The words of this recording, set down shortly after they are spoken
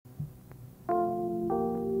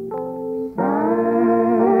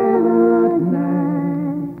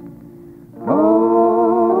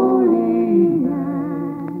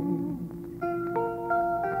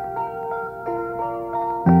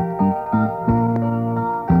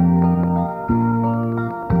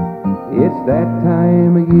It's that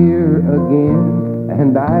time of year again,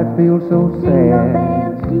 and I feel so sad.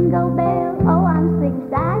 Jingle bells, oh, I'm so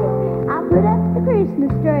excited. I put up the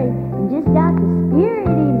Christmas tree and just got the spirit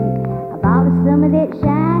in me. I bought us some of that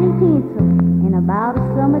shiny tinsel, and I bought us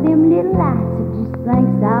some of them little lights that just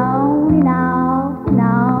blinks on and off and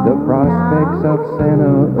on. The prospects of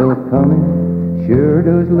Santa coming sure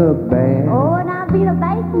does look bad. Oh, and I've been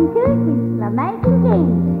baking cookies, and I'm making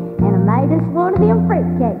candy, and I made us one of them fruit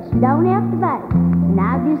cakes you don't have to bake. And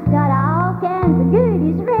I've just got all kinds of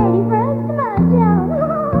goodies ready for us to munch on.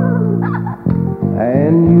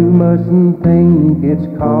 And you mustn't think it's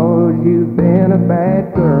 'cause you've been a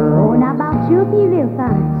bad girl. Oh, and I bought you a few little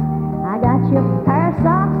things. I got you a pair of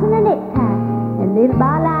socks and a necktie, and a little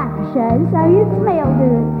bottle of aftershave so you'd smell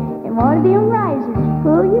good, and one of them razors to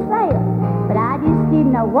pull yourself. But I just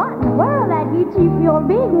didn't know what in the world I'd get you for your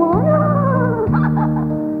big one.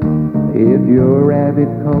 If your rabbit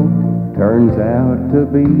coat turns out to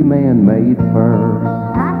be man-made fur,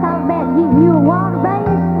 I thought about getting you a water bed,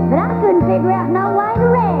 but I couldn't figure out no way to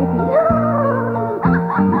wrap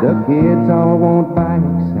it. the kids all want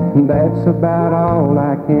bikes, and that's about all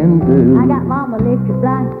I can do. I got Mama electric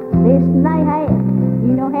blankets, best than they have.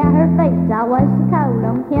 You know how her feet's always so cold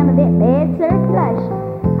on account of that bad circulation.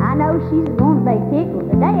 I know she's going to be tickled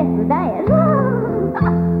to death for that.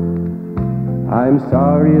 I'm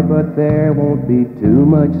sorry, but there won't be too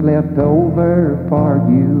much left over for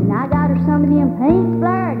you. And I got her some of them pink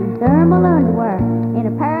flirty thermal underwear and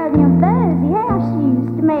a pair of them fuzzy house shoes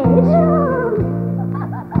to match.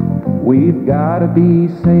 We've gotta be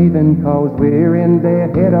saving 'cause we're in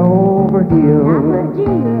debt head over I heels. put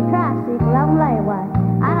Junior a tricycle on layaway.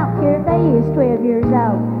 I don't care if he is 12 years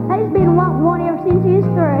old. He's been wanting one ever since he was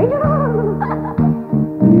 3.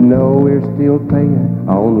 You know we're still paying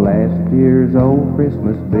on last year's old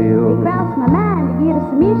Christmas It bill. crossed my mind to get us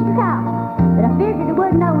some extra coffee, but I figured it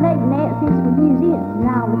wasn't no need in that since we use instant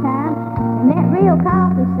all the time. And that real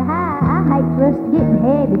coffee's so high, I hate for us to get in the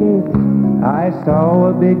habit of it. I saw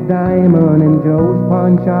a big diamond in Joe's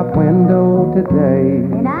pawn shop window today.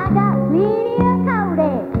 And I got plenty of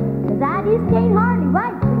Kodak, 'cause I just can't hardly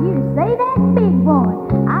wait for you to see that big one.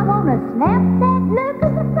 I want to snap that look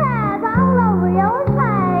of surprise all over your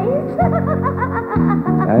face.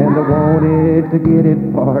 And I wanted to get it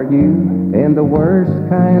for you in the worst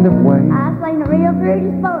kind of way. I seen a real pretty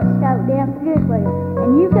sports coat down at Goodwill,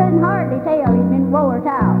 and you couldn't hardly tell it'd been wore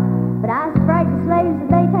out. But I was afraid the sleeves would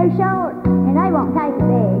be too short, and they won't take it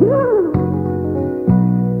big.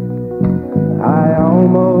 I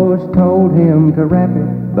almost told him to wrap it,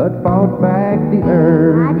 but fought back the I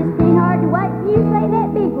urge. just can't hardly wait for you to see that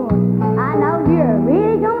big one. I know you're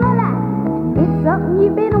really gonna like it. It's something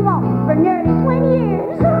you've been wanting for nearly 20 years.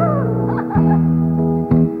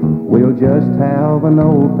 We'll just have an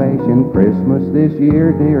old-fashioned Christmas this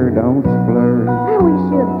year, dear, don't splurge. I wish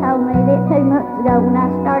you had told me that 2 months ago when I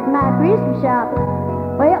started my Christmas shopping.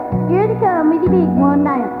 Well, here they come with the big one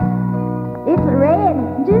now. It's a red,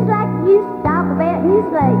 just like you used to talk about in your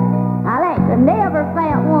sleep. I like to never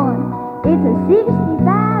found one. It's a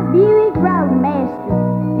 65 Buick Roadmaster,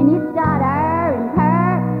 and it's got air and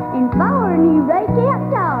power and 4 new recap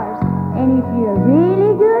tires. And if you're a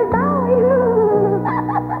really good boy,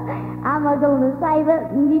 I'm gonna save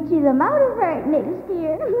up and get you the motor for it next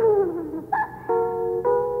year.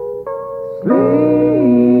 Sleep